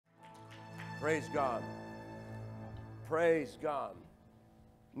Praise God. Praise God.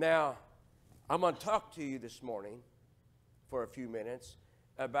 Now, I'm going to talk to you this morning for a few minutes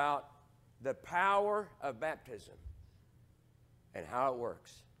about the power of baptism and how it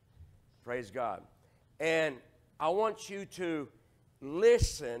works. Praise God. And I want you to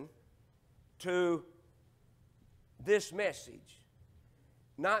listen to this message,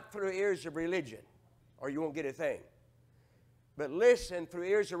 not through ears of religion, or you won't get a thing, but listen through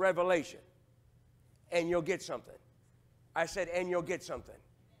ears of revelation, and you'll get something. I said, and you'll get something.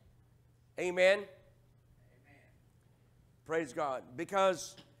 Amen? Amen. Praise God.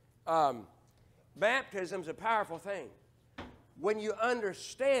 Because baptism is a powerful thing. When you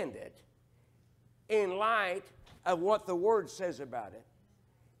understand it in light of what the Word says about it,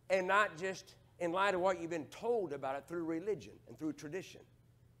 and not just in light of what you've been told about it through religion and through tradition.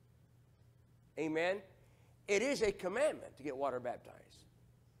 Amen? It is a commandment to get water baptized.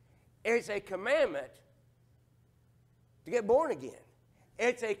 It's a commandment to get born again.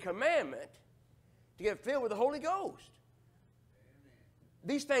 It's a commandment to get filled with the Holy Ghost. Amen.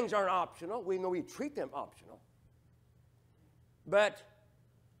 These things aren't optional. We know we treat them optional. But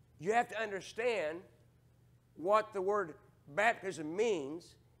you have to understand what the word baptism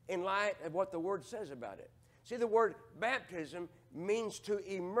means in light of what the Word says about it. See, the word baptism means to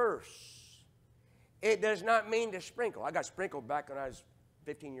immerse. It does not mean to sprinkle. I got sprinkled back when I was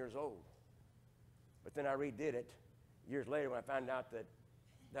 15 years old. But then I redid it years later when I found out that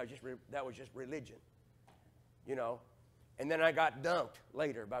that was just religion. You know. And then I got dunked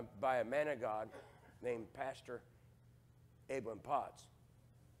later by a man of God named Pastor Edwin Potts.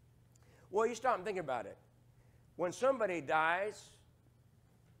 Well, you stop and think about it. When somebody dies,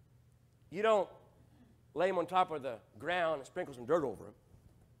 you don't lay them on top of the ground and sprinkle some dirt over them,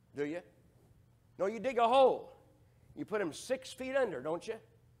 do you? No, you dig a hole. You put them 6 feet under, don't you?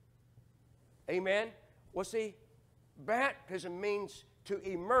 Amen? Well, see, baptism means to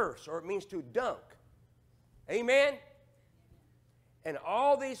immerse, or it means to dunk. Amen? And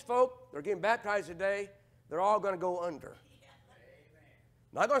all these folk that are getting baptized today, they're all going to go under. Amen.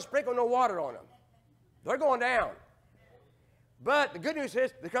 Not going to sprinkle no water on them. They're going down. But the good news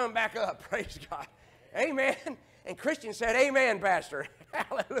is they're coming back up. Praise God. Amen. And Christian said, amen, Pastor.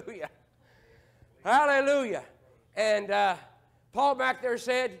 Hallelujah. Hallelujah. And Paul back there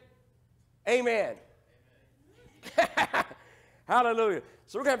said, amen. Hallelujah.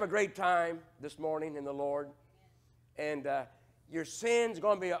 So we're going to have a great time this morning in the Lord. And your sins are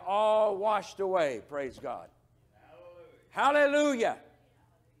going to be all washed away. Praise God. Hallelujah. Hallelujah.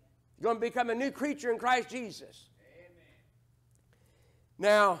 You're going to become a new creature in Christ Jesus.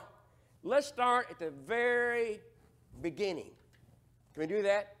 Now, let's start at the very beginning. Can we do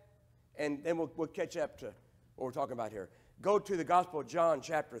that? And then we'll catch up to what we're talking about here. Go to the Gospel of John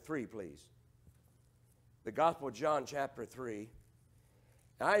chapter 3, please. The Gospel of John chapter 3.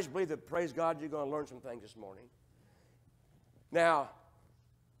 And I just believe that, praise God, you're going to learn some things this morning. Now,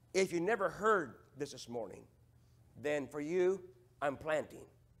 if you never heard this morning, then for you, I'm planting.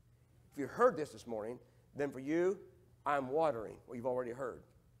 If you heard this morning, then for you, I'm watering what you've already heard.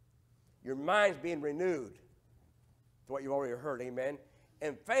 Your mind's being renewed to what you've already heard, amen?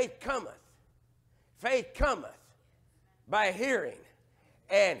 And faith cometh by hearing,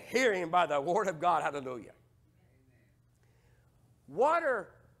 and hearing by the Word of God, hallelujah. Water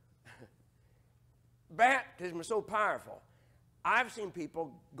baptism is so powerful. I've seen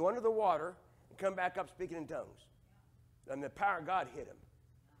people go under the water and come back up speaking in tongues. And the power of God hit them.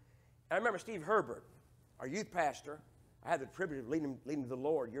 I remember Steve Herbert, our youth pastor. I had the privilege of leading to the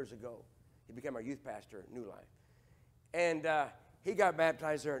Lord years ago. He became our youth pastor at New Life. And he got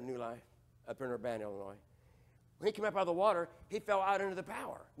baptized there at New Life, up in Urbana, Illinois. When he came up out of the water, he fell out into the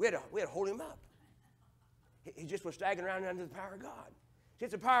power. We had to hold him up. He just was staggering around under the power of God. See,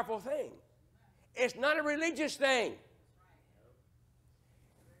 it's a powerful thing. It's not a religious thing.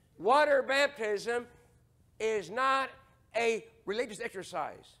 Water baptism is not a religious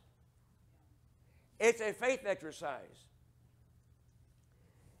exercise. It's a faith exercise.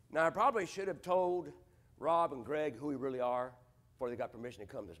 Now, I probably should have told Rob and Greg who we really are before they got permission to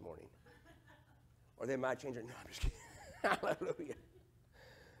come this morning. Or they might change their... No, I'm just kidding. Hallelujah.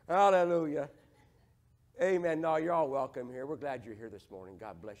 Hallelujah. Amen. No, you're all welcome here. We're glad you're here this morning.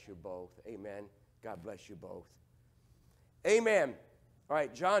 God bless you both. Amen. God bless you both. Amen. All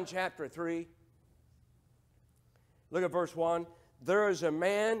right, John chapter 3. Look at verse 1. There is a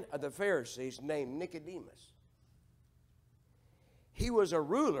man of the Pharisees named Nicodemus. He was a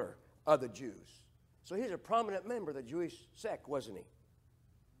ruler of the Jews. So he's a prominent member of the Jewish sect, wasn't he?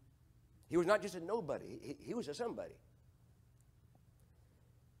 He was not just a nobody. He was a somebody.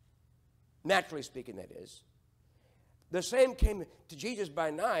 naturally speaking, that is. The same came to Jesus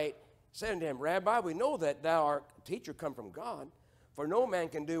by night, saying to him, Rabbi, we know that thou art a teacher come from God, for no man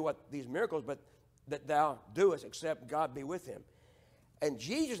can do what these miracles, but that thou doest, except God be with him. And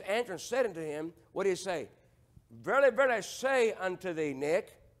Jesus answered and said unto him, what did he say? Verily, verily, I say unto thee,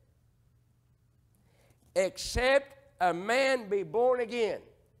 Nick, except a man be born again.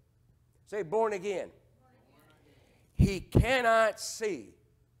 Say, born again. He cannot see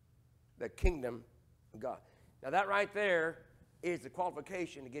the kingdom of God. Now that right there is the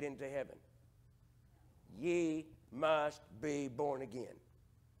qualification to get into heaven. Ye must be born again.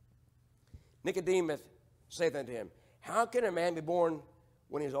 Nicodemus saith unto him, how can a man be born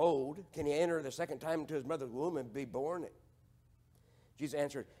when he is old? Can he enter the second time into his mother's womb and be born? Jesus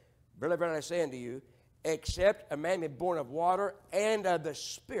answered, verily, verily, I say unto you, except a man be born of water and of the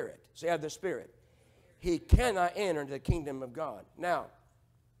Spirit. Say, of the Spirit. He cannot enter into the kingdom of God. Now,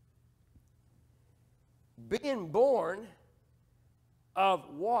 being born of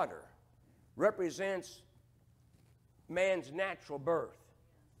water represents man's natural birth.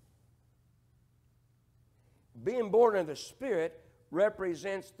 Being born of the Spirit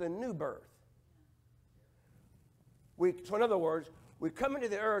represents the new birth. So in other words, we come into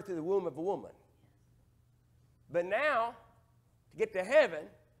the earth through the womb of a woman. But now, to get to heaven,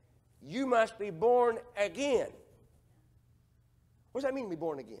 you must be born again. What does that mean to be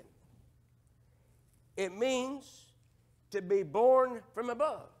born again? It means to be born from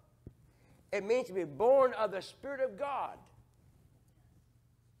above. It means to be born of the Spirit of God.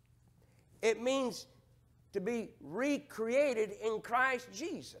 It means to be recreated in Christ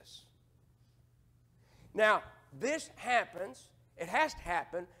Jesus. Now, this happens, it has to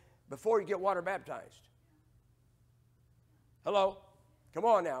happen before you get water baptized. Hello? Come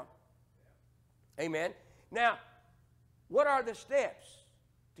on now. Amen. Now, what are the steps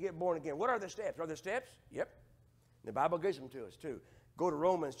to get born again? What are the steps? Are there steps? Yep. The Bible gives them to us too. Go to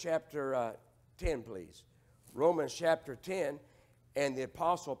Romans chapter 10, please. Romans chapter 10, and the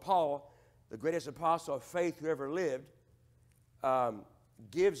Apostle Paul, the greatest apostle of faith who ever lived,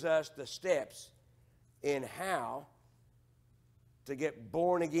 gives us the steps in how to get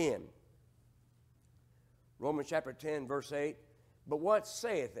born again. Romans chapter 10, verse 8. But what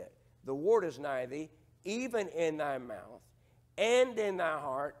saith it? The word is nigh thee, even in thy mouth and in thy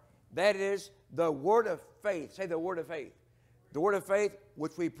heart. That is the word of faith. Say the word of faith. The word of faith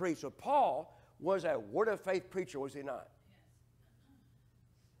which we preach. So Paul was a word of faith preacher, was he not?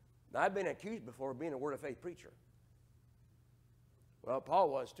 Now, I've been accused before of being a word of faith preacher. Well, Paul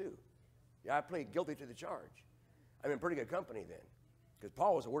was too. Yeah, I plead guilty to the charge. I'm in pretty good company then, because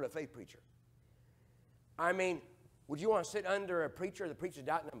Paul was a word of faith preacher. I mean, would you want to sit under a preacher that preaches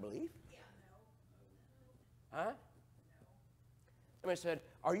doubt and unbelief? Yeah, no. Huh? No. Somebody said,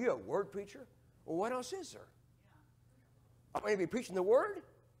 are you a word preacher? Well, what else is there? Yeah. I'm going to be preaching the word?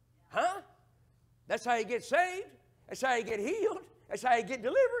 Yeah. Huh? That's how you get saved. That's how you get healed. That's how you get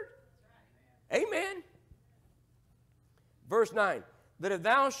delivered. Right. Amen. Verse 9, that if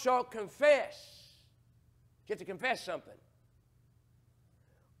thou shalt confess, you have to confess something,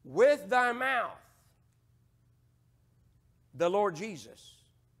 with thy mouth, the Lord Jesus,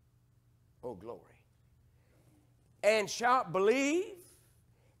 oh glory, and shalt believe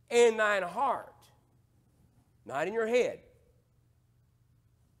in thine heart, not in your head,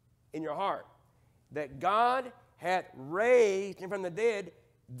 in your heart, that God hath raised him from the dead,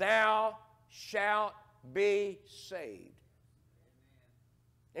 thou shalt be saved.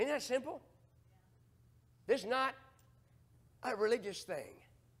 Ain't that simple? This is not a religious thing.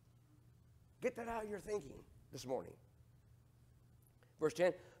 Get that out of your thinking this morning. Verse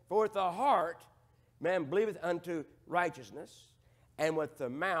 10, for with the heart man believeth unto righteousness, and with the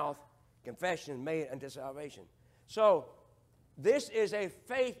mouth confession is made unto salvation. So, this is a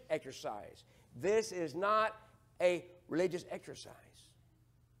faith exercise. This is not a religious exercise.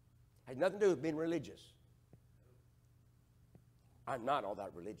 It has nothing to do with being religious. I'm not all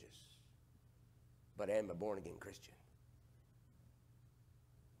that religious, but I am a born-again Christian.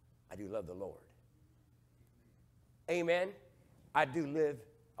 I do love the Lord. Amen. I do live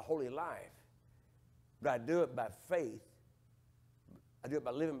a holy life, but I do it by faith. I do it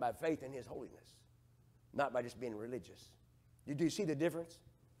by living by faith in His holiness, not by just being religious. Do you see the difference?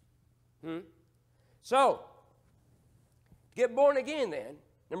 So, to get born again then,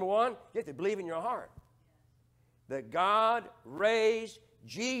 number one, you have to believe in your heart that God raised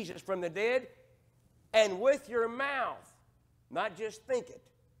Jesus from the dead, and with your mouth, not just think it,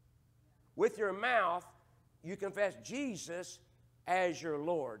 with your mouth, you confess Jesus as your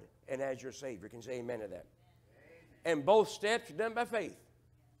Lord and as your Savior. You can say amen to that. Amen. And both steps are done by faith.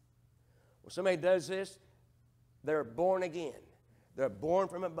 When somebody does this, they're born again. They're born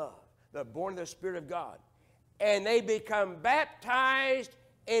from above. They're born of the Spirit of God. And they become baptized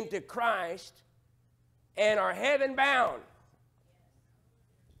into Christ and are heaven bound.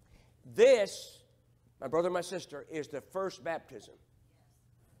 This, my brother and my sister, is the first baptism.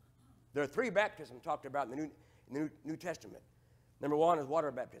 There are 3 baptisms talked about in the New Testament. Number 1 is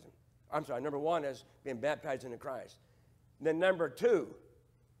water baptism. I'm sorry, number 1 is being baptized into Christ. And then number 2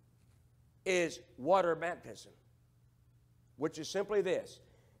 is water baptism, which is simply this.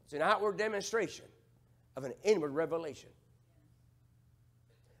 It's an outward demonstration of an inward revelation.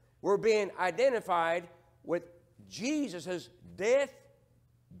 We're being identified with Jesus' death,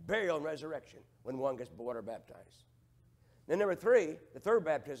 burial, and resurrection when one gets water baptized. Then number 3, the third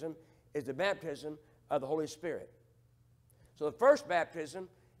baptism, is the baptism of the Holy Spirit. So the first baptism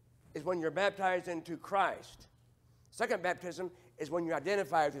is when you're baptized into Christ. Second baptism is when you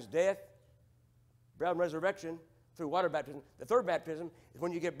identify with his death, burial, and resurrection through water baptism. The third baptism is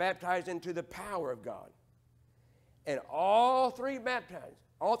when you get baptized into the power of God. And all three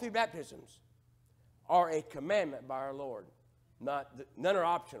baptisms are a commandment by our Lord. None are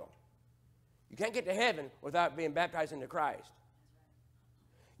optional. You can't get to heaven without being baptized into Christ.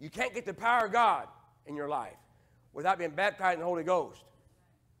 You can't get the power of God in your life without being baptized in the Holy Ghost.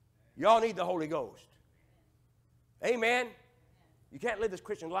 Y'all need the Holy Ghost. Amen? You can't live this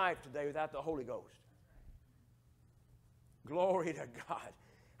Christian life today without the Holy Ghost. Glory to God.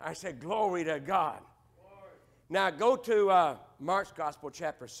 I said glory to God. Glory. Now go to Mark's Gospel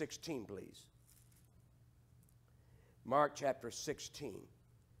chapter 16, please. Mark chapter 16.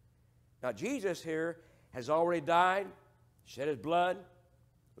 Now Jesus here has already died, shed his blood,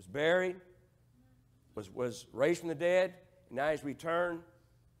 was buried, was raised from the dead, and now he's returned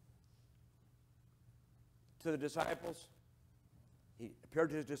to the disciples. He appeared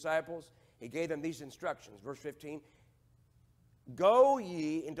to his disciples. He gave them these instructions. Verse 15, go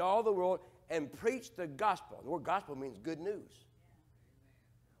ye into all the world and preach the gospel. The word gospel means good news.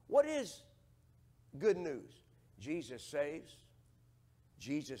 What is good news? Jesus saves,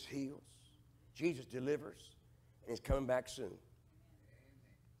 Jesus heals, Jesus delivers, and he's coming back soon.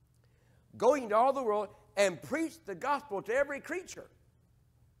 Go into all the world and preach the gospel to every creature.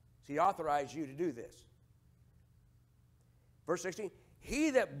 So he authorized you to do this. Verse 16,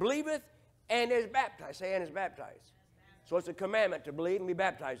 he that believeth and is baptized. Say, and is baptized. So it's a commandment to believe and be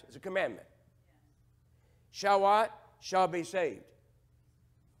baptized. It's a commandment. Shall what? Shall be saved.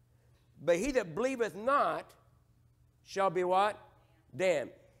 But he that believeth not shall be what? Damned.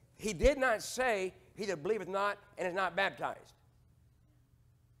 He did not say he that believeth not and is not baptized.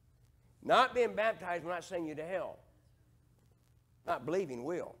 Not being baptized will not send you to hell. Not believing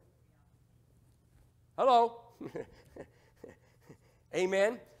will. Hello?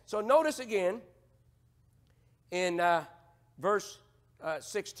 Amen. So notice again in verse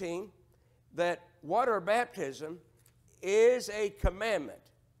 16 that water baptism is a commandment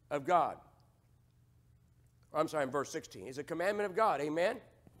of God. I'm sorry, in verse 16. It's a commandment of God. Amen.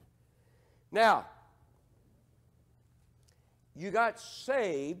 Now, you got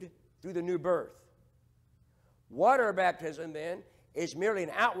saved through the new birth. Water baptism, then, is merely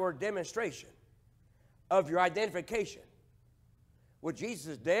an outward demonstration of your identification with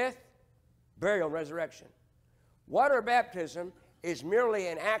Jesus' death, burial, and resurrection. Water baptism is merely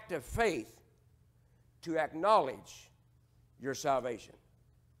an act of faith to acknowledge your salvation.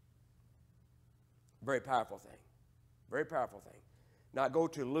 Very powerful thing. Very powerful thing. Now go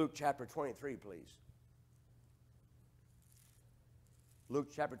to Luke chapter 23, please. Luke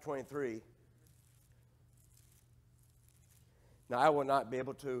chapter 23. Now, I will not be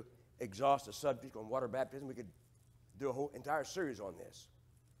able to exhaust the subject on water baptism. We could do a whole entire series on this.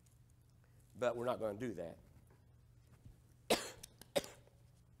 But we're not going to do that.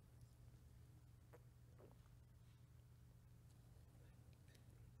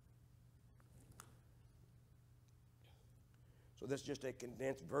 So this is just a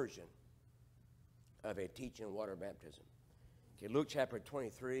condensed version of a teaching on water baptism. Okay, Luke chapter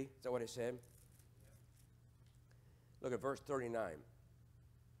 23, is that what it said? Look at verse 39.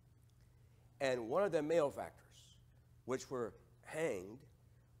 And one of the malefactors, which were hanged,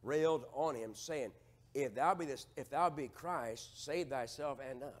 railed on him, saying, if thou be Christ, save thyself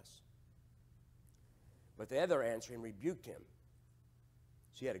and us. But the other answering rebuked him.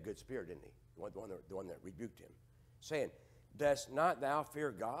 So he had a good spirit, didn't he? The one that rebuked him, saying, dost not thou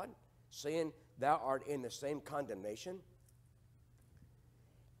fear God, seeing thou art in the same condemnation?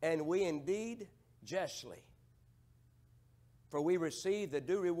 And we indeed justly, for we receive the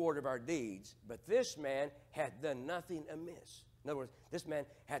due reward of our deeds, but this man hath done nothing amiss. In other words, this man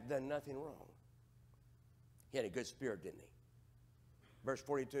had done nothing wrong. He had a good spirit, didn't he? Verse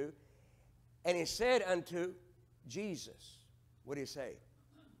 42, and he said unto Jesus, what did he say?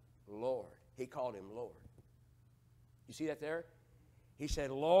 Lord. He called him Lord. You see that there? He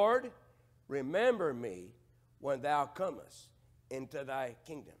said, Lord, remember me when thou comest into thy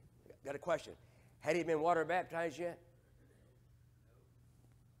kingdom. Got a question. Had he been water baptized yet?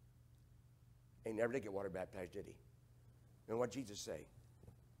 He never did get water baptized, did he? And what did Jesus say?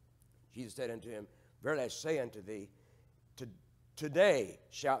 Jesus said unto him, verily I say unto thee, today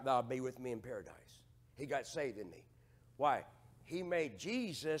shalt thou be with me in paradise. He got saved, didn't he? Why? He made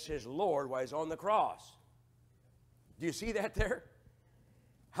Jesus his Lord while he's on the cross. Do you see that there?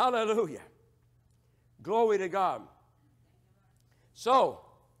 Hallelujah. Glory to God. So,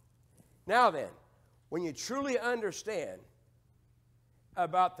 now then, when you truly understand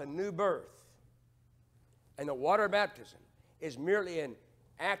about the new birth and the water baptism is merely an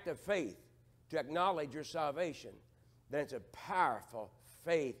act of faith to acknowledge your salvation, then it's a powerful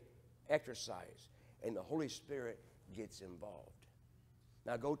faith exercise, and the Holy Spirit gets involved.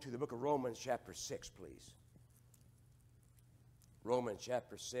 Now go to the book of Romans chapter 6, please. Romans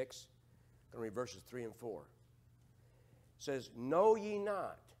chapter 6, I'm going to read verses 3 and 4. It says, know ye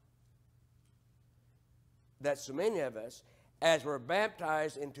not that so many of us, as were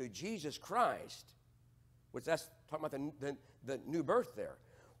baptized into Jesus Christ, which that's talking about the new birth there,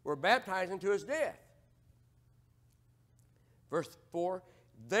 were baptized into his death. Verse 4,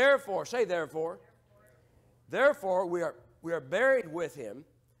 therefore, say therefore. Therefore, we are buried with him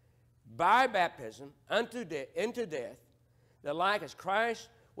by baptism into death, that like as Christ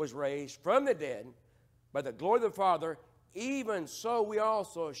was raised from the dead by the glory of the Father, even so we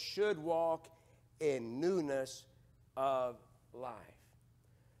also should walk in newness of life.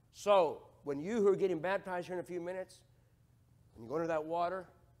 So, when you who are getting baptized here in a few minutes, when you go into that water,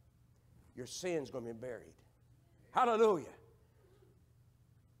 your sin's going to be buried. Hallelujah.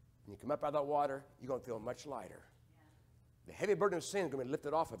 When you come up out of that water, you're going to feel much lighter. The heavy burden of sin is going to be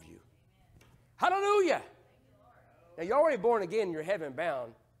lifted off of you. Hallelujah. Now, you're already born again, you're heaven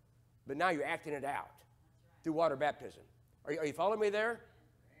bound, but now you're acting it out through water baptism. Are you following me there?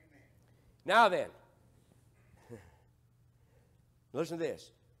 Amen. Now then, listen to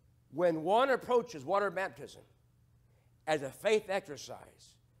this. When one approaches water baptism as a faith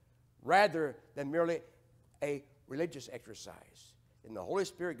exercise rather than merely a religious exercise, then the Holy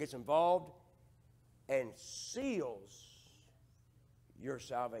Spirit gets involved and seals your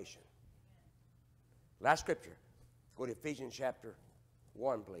salvation. Last scripture. Go to Ephesians chapter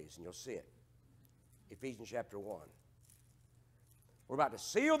 1, please, and you'll see it. Ephesians chapter 1. We're about to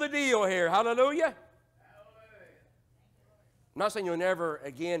seal the deal here. Hallelujah. Hallelujah. I'm not saying you'll never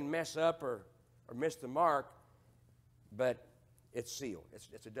again mess up or miss the mark, but it's sealed.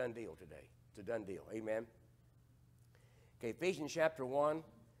 It's a done deal today. It's a done deal. Amen. Okay, Ephesians chapter 1,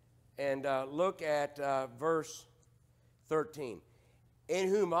 and look at verse 13. In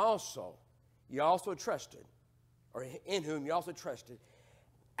whom also you also trusted, or in whom you also trusted,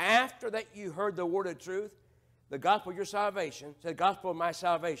 after that you heard the word of truth, the gospel of your salvation, say the gospel of my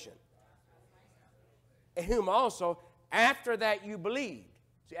salvation. In whom also, after that you believed.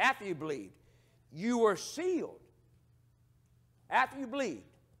 See, after you believed, you were sealed. After you believed,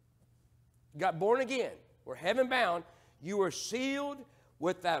 got born again, were heaven bound, you were sealed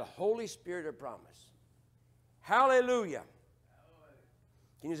with that Holy Spirit of promise. Hallelujah.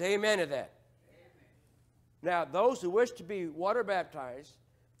 Can you say amen to that? Amen. Now, those who wish to be water baptized,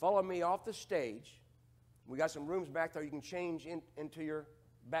 follow me off the stage. We got some rooms back there you can change into your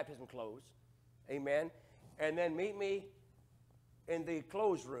baptism clothes. Amen. And then meet me in the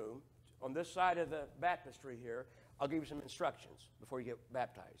clothes room on this side of the baptistry here. I'll give you some instructions before you get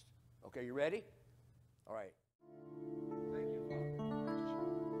baptized. Okay, you ready? All right. Thank you,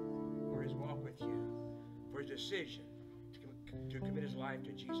 Father, for his walk with you, for his decision to commit his life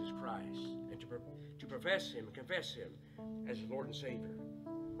to Jesus Christ and to profess him and confess him as his Lord and Savior.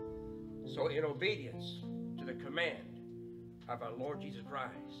 So in obedience to the command of our Lord Jesus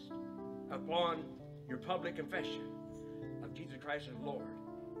Christ, upon your public confession of Jesus Christ as Lord,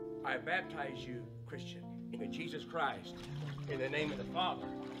 I baptize you, Christian, into Jesus Christ, in the name of the Father,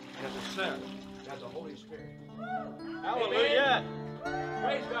 and of the Son, and of the Holy Spirit. Hallelujah! Amen.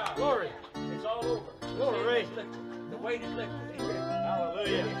 Praise God. Glory! It's all over. Glory! The weight is lifted. Amen.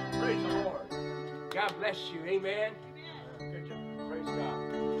 Hallelujah! Praise the Lord. God bless you. Amen. Good job. Praise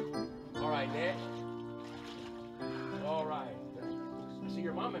God. All right, next. All right. I see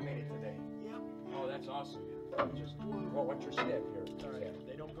your mama made it today. Yep. Oh, that's awesome. Just what's your step here? All right.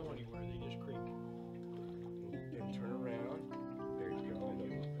 They don't go anywhere. They just creak. Then turn around.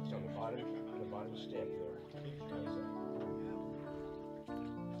 Bible step there.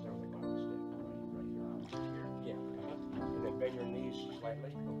 Start with the Bible step. Right here. Yeah. And then bend your knees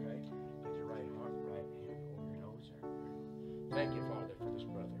slightly. Okay. Take your right arm, right hand over your nose there. Thank you, Father, for this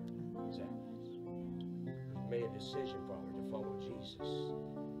brother, Zach. Made a decision, Father, to follow Jesus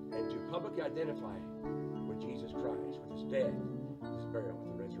and to publicly identify with Jesus Christ, with his death, his burial,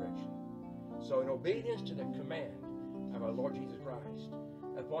 with the resurrection. So in obedience to the command of our Lord Jesus Christ,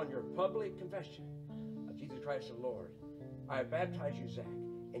 upon your public confession of Jesus Christ the Lord, I baptize you, Zach,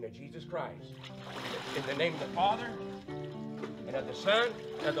 into Jesus Christ, in the name of the Father, and of the Son,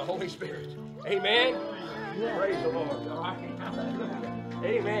 and of the Holy Spirit. Amen. Praise the Lord. All right.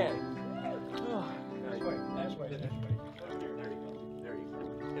 Amen. That's way. There you go. There you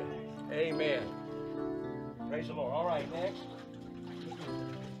go. Amen. Praise the Lord. All right, next.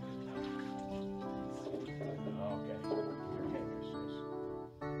 Okay. Your hand here, sis.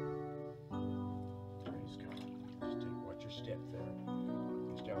 Praise God. Just watch your step there.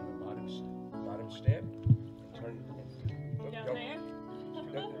 Just down the bottom step. And turn. Down there?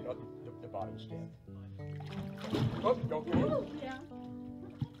 No, the bottom step. Oh, don't get in. Yeah.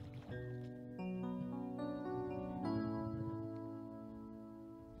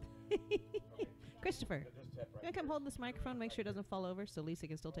 Christopher, Just step you want to come hold this microphone, make sure it doesn't fall over so Lisa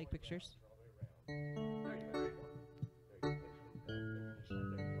can still take pictures?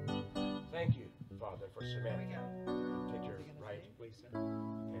 Thank you, Father, for Samantha. Take your right, Lisa.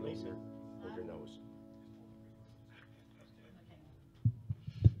 And Lisa, hold your nose.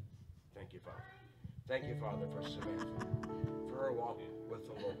 Thank you, Father. Thank you, Father, for Samantha, for her walk with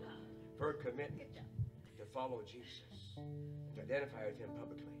the Lord, for her commitment to follow Jesus, and to identify with him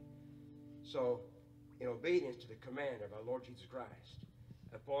publicly. So, in obedience to the command of our Lord Jesus Christ,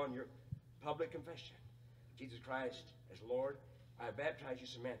 upon your public confession of Jesus Christ as Lord, I baptize you,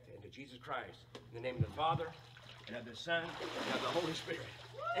 Samantha, into Jesus Christ, in the name of the Father, and of the Son, and of the Holy Spirit.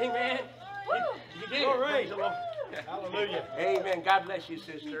 Amen. You did it. All right. Praise the Lord. Hallelujah. Amen. God bless you,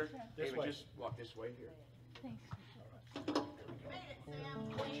 sister. This Amen. way. Just walk this way here.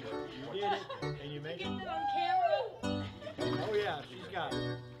 You did it. And you made it. Getting it on camera? Oh, yeah. She's got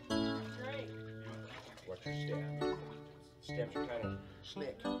it. Great. Watch your step. Steps are kind of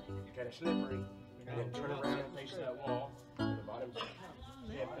slick, kind of slippery. And then turn around and face that wall. On the bottom step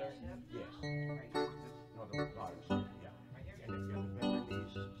there. Yes. No, the bottom step. Yeah. And then bend your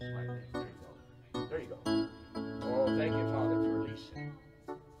knees slightly. There you go. There you go. Oh, thank you, Father, for Lisa,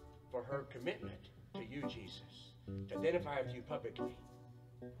 for her commitment to you, Jesus, to identify with you publicly,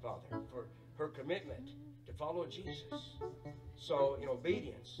 Father, for her commitment to follow Jesus. So, in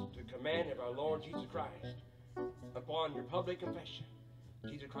obedience to the command of our Lord Jesus Christ, upon your public confession,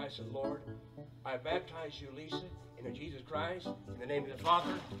 Jesus Christ the Lord, I baptize you, Lisa, into Jesus Christ, in the name of the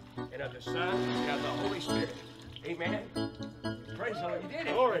Father, and of the Son, and of the Holy Spirit. Amen. Praise the Lord. You did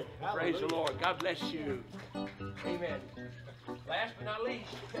it. Glory. Praise the Hallelujah. Lord. God bless you. Amen. Last but not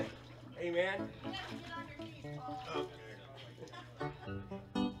least. Amen.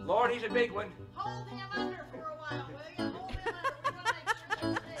 Lord, he's a big one. Hold him under for a while, will you? Hold him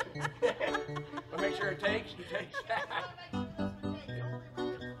under. We're gonna make sure it takes. We'll make sure it takes. He takes.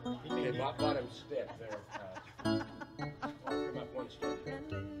 Okay, bottom step there. Come up one step.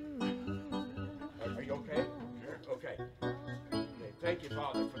 Are you okay? Okay. Okay. Thank you,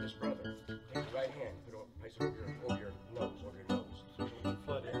 Father, for this brother. Take your right hand, place it over your nose,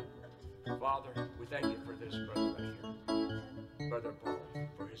 Flood in. Father, we thank you for this brother right here, Brother Paul,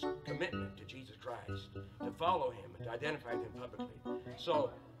 for his commitment to Jesus Christ, to follow him and to identify with him publicly.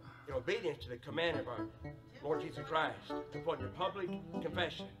 So, in obedience to the command of our Lord Jesus Christ, upon your public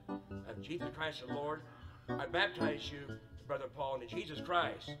confession of Jesus Christ the Lord, I baptize you, Brother Paul, into Jesus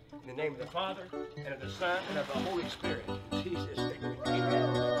Christ, in the name of the Father, and of the Son, and of the Holy Spirit. In Jesus' name.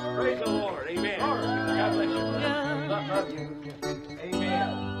 Amen. Praise the Lord. Amen. God bless you. Love you. Amen.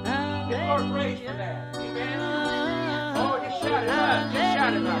 Give the Lord praise for that. Amen. Oh, just shout it out. Just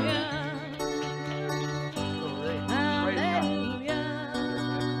shout it out.